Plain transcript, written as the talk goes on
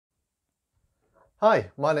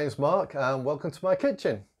Hi, my name's Mark and welcome to my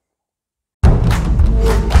kitchen.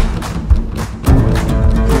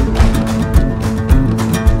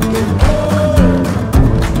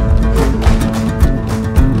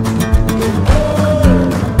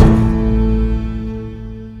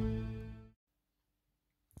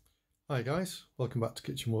 Hi guys, welcome back to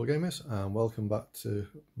Kitchen Wargamers and welcome back to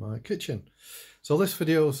my kitchen. So this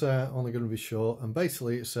video is only going to be short, and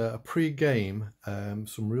basically it's a pre-game,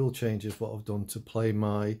 some real changes what I've done to play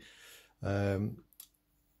my Bolt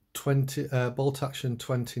Action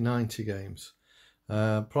 2090 games.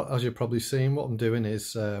 As you've probably seen, what I'm doing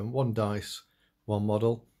is one dice, one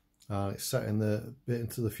model. It's set in the bit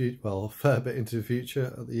into the future, well, a fair bit into the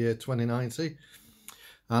future at the year 2090,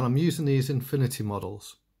 and I'm using these Infinity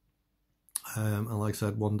models. And like I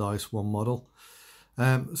said, one dice, one model.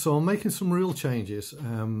 So I'm making some real changes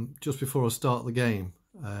just before I start the game.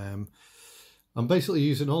 I'm basically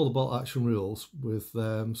using all the Bolt Action rules with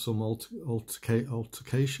some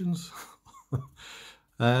alterations.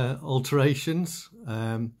 So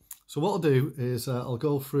what I'll do is I'll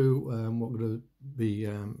go through what we're going to be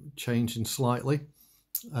changing slightly.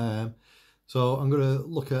 So I'm going to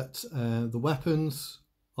look at the weapons,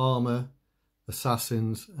 armour,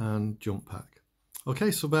 assassins and jump pack.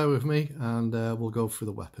 Okay, so bear with me and we'll go through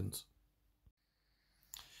the weapons.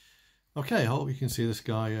 Okay, I hope you can see this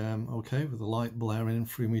guy okay, with the light blaring in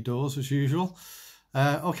through my doors as usual.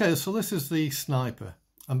 Okay, so this is the sniper,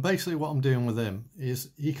 and basically what I'm doing with him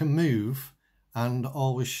is he can move and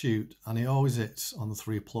always shoot, and he always hits on the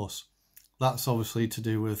 3+. That's obviously to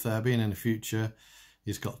do with being in the future.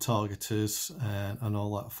 He's got targeters and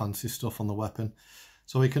all that fancy stuff on the weapon,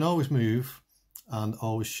 so he can always move and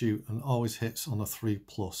always shoot and always hits on a 3+.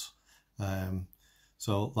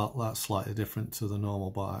 So that's slightly different to the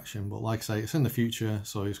normal Bolt Action, but like I say, it's in the future,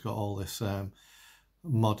 so he's got all this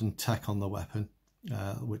modern tech on the weapon,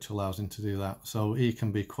 which allows him to do that. So he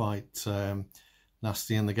can be quite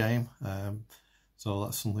nasty in the game, so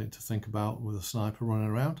that's something to think about with a sniper running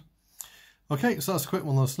around. Okay, so that's a quick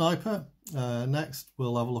one on the sniper. Next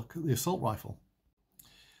we'll have a look at the assault rifle.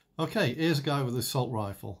 Okay, here's a guy with the assault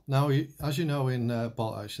rifle. Now, as you know, in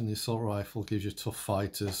Bolt Action, the assault rifle gives you tough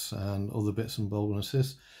fighters and other bits and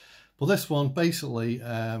bonuses. But this one, basically,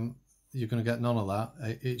 you're going to get none of that.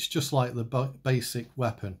 It's just like the basic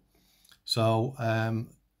weapon. So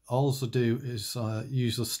all I do is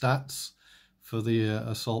use the stats for the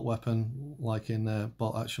assault weapon, like in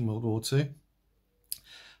Bolt Action World War II.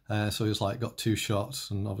 So he's like got 2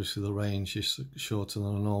 shots, and obviously the range is shorter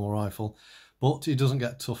than a normal rifle. But he doesn't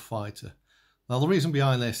get tough fighter. Now the reason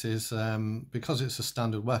behind this is because it's a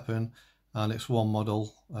standard weapon and it's one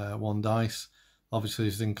model, one dice. Obviously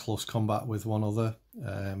he's in close combat with one other.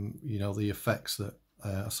 You know, the effects that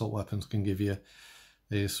assault weapons can give you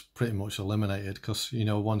is pretty much eliminated, because you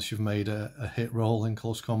know, once you've made a hit roll in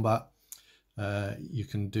close combat, you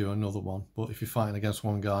can do another one. But if you're fighting against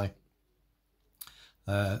one guy,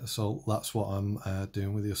 so that's what I'm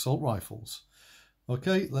doing with the assault rifles.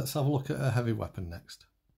 Okay, let's have a look at a heavy weapon next.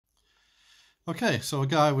 Okay, so a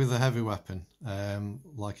guy with a heavy weapon,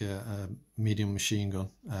 like a medium machine gun,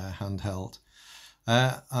 handheld.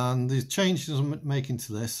 And the changes I'm making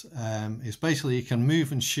to this is basically he can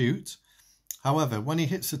move and shoot. However, when he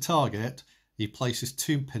hits a target, he places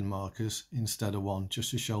 2 pin markers instead of 1,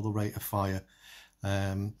 just to show the rate of fire.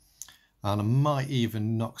 And I might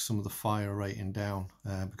even knock some of the fire rating down,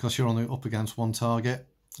 because you're only up against one target,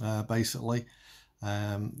 basically.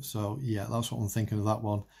 So yeah, that's what I'm thinking of that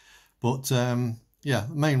one. But yeah,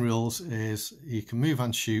 the main rules is he can move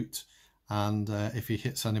and shoot, and if he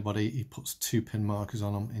hits anybody, he puts 2 pin markers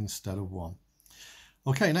on them instead of 1.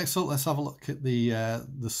 Okay, next up, let's have a look at the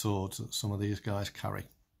swords that some of these guys carry.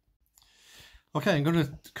 Okay, I'm going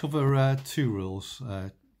to cover 2 rules,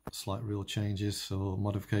 slight rule changes or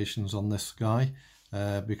modifications on this guy,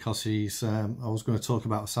 because he's I was going to talk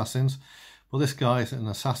about assassins, but this guy is an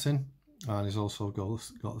assassin, and he's also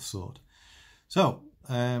got a sword. So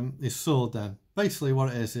his sword, then, basically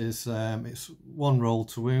what it is it's 1 roll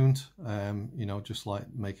to wound, you know, just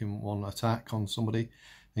like making 1 attack on somebody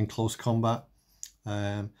in close combat.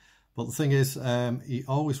 But the thing is, he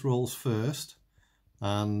always rolls first,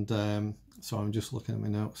 and so I'm just looking at my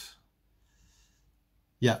notes.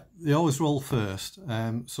 Yeah, they always roll first.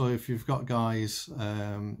 So if you've got guys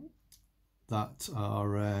that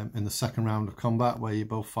are in the second round of combat where you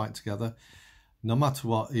both fight together, no matter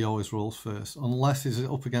what, he always rolls first, unless he's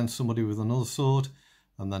up against somebody with another sword,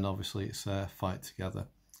 and then obviously it's fight together.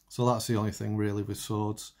 So that's the only thing really with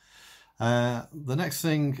swords. The next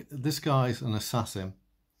thing, this guy's an assassin.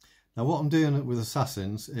 Now what I'm doing with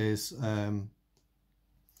assassins is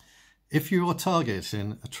if you are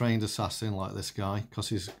targeting a trained assassin like this guy, because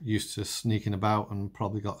he's used to sneaking about and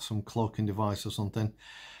probably got some cloaking device or something,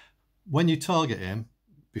 when you target him,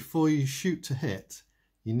 before you shoot to hit,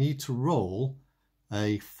 you need to roll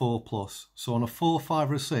a 4+. So on a 4,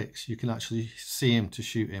 5 or a 6, you can actually see him to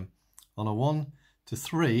shoot him. On a 1 to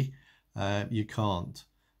 3, you can't.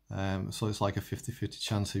 So it's like a 50-50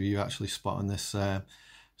 chance of you actually spotting this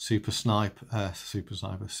super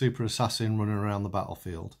assassin running around the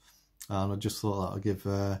battlefield. And I just thought that would give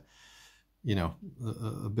you know,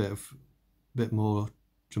 a bit more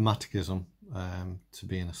dramatism to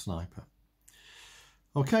being a sniper.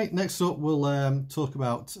 Okay, next up we'll talk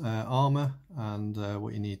about armor and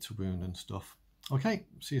what you need to wound and stuff. Okay,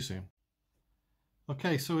 see you soon.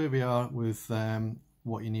 Okay, so here we are with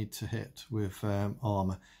what you need to hit with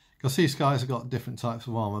armor. Because these guys have got different types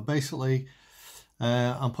of armor. Basically,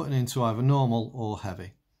 I'm putting into either normal or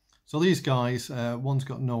heavy. So these guys, one's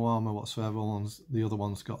got no armor whatsoever, the other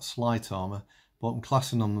one's got slight armor, but I'm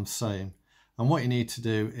classing them the same. And what you need to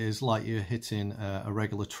do is, like you're hitting a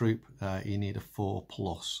regular troop, you need a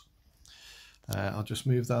 4+. I'll just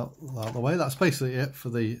move that out of the way. That's basically it for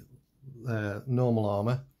the normal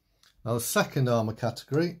armor. Now the second armor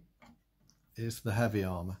category is the heavy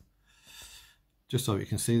armor. Just so you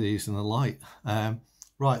can see these in the light.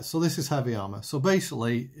 Right, so this is heavy armor. So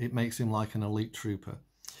basically it makes him like an elite trooper.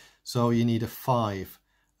 So you need a 5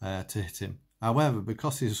 to hit him. However,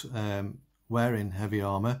 because he's wearing heavy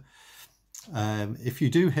armor, if you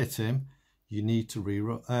do hit him, you need to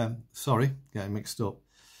reroll. Sorry, getting mixed up.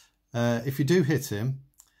 If you do hit him,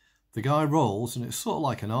 the guy rolls, and it's sort of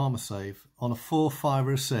like an armor save. On a 4, 5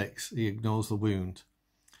 or a 6, he ignores the wound.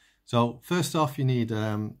 So first off, you need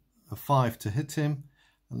a 5 to hit him,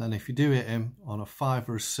 and then if you do hit him on a 5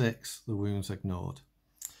 or a 6, the wound's ignored.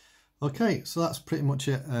 Okay, so that's pretty much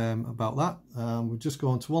it about that. We'll just go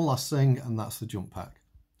on to one last thing, and that's the jump pack.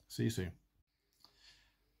 See you soon.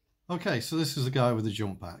 Okay, so this is a guy with a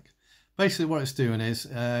jump pack. Basically what it's doing is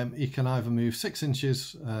you can either move 6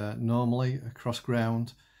 inches normally across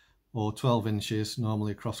ground, or 12 inches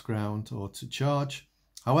normally across ground, or to charge.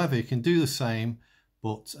 However, you can do the same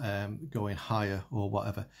but going higher or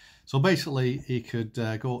whatever. So basically he could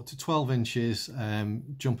go up to 12 inches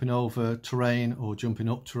jumping over terrain or jumping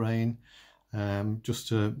up terrain, just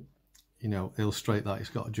to, you know, illustrate that he's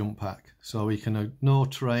got a jump pack. So he can ignore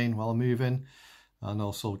terrain while moving and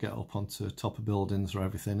also get up onto top of buildings or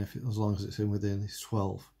everything, as long as it's within his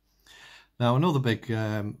 12. Now another big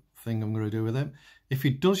thing I'm going to do with him, if he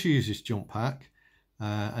does use his jump pack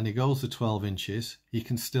and he goes to 12 inches, he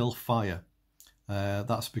can still fire.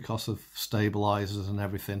 That's because of stabilizers and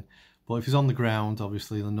everything. But if he's on the ground,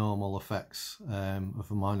 obviously the normal effects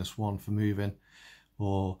of a -1 for moving,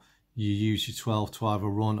 or you use your 12 to either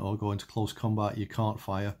run or go into close combat, you can't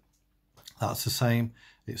fire. That's the same.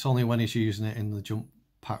 It's only when he's using it in the jump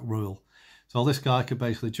pack rule. So this guy could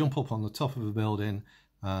basically jump up on the top of a building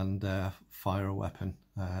and fire a weapon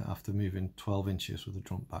after moving 12 inches with a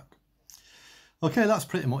jump pack. Okay, that's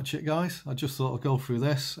pretty much it, guys. I just thought I'd go through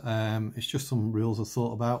this. It's just some rules I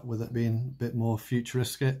thought about with it being a bit more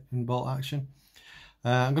futuristic in bolt action.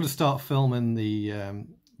 I'm going to start filming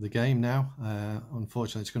the game now.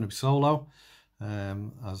 Unfortunately, it's going to be solo.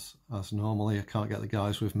 As normally, I can't get the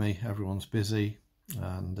guys with me. Everyone's busy,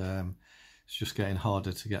 and it's just getting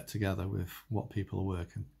harder to get together with what people are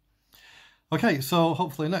working. Okay, so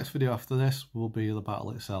hopefully the next video after this will be the battle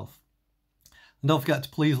itself. And don't forget to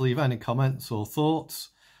please leave any comments or thoughts,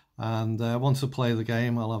 and once I play the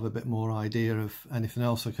game I'll have a bit more idea of anything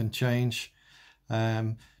else I can change,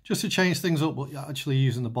 just to change things up, but actually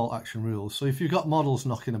using the bolt action rules. So if you've got models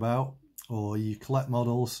knocking about, or you collect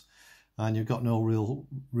models and you've got no real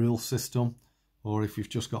rule system, or if you've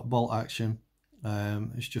just got bolt action,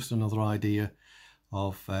 it's just another idea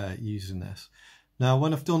of using this. Now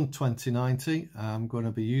when I've done 2090, I'm going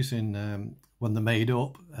to be using, when they're made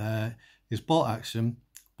up, is bolt action,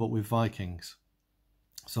 but with Vikings.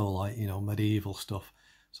 So like, you know, medieval stuff.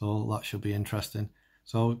 So that should be interesting.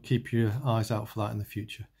 So keep your eyes out for that in the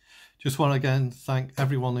future. Just want to again thank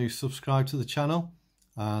everyone who subscribed to the channel,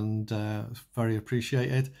 and it's very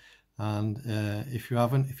appreciated. And if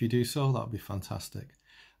you do so, that would be fantastic.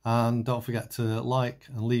 And don't forget to like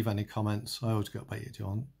and leave any comments. I always get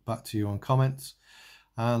back to you on comments.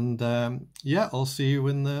 And yeah, I'll see you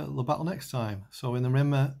in the battle next time. So in the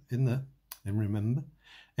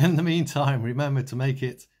meantime, remember to make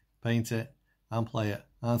it, paint it, and play it.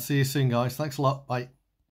 And see you soon, guys. Thanks a lot. Bye.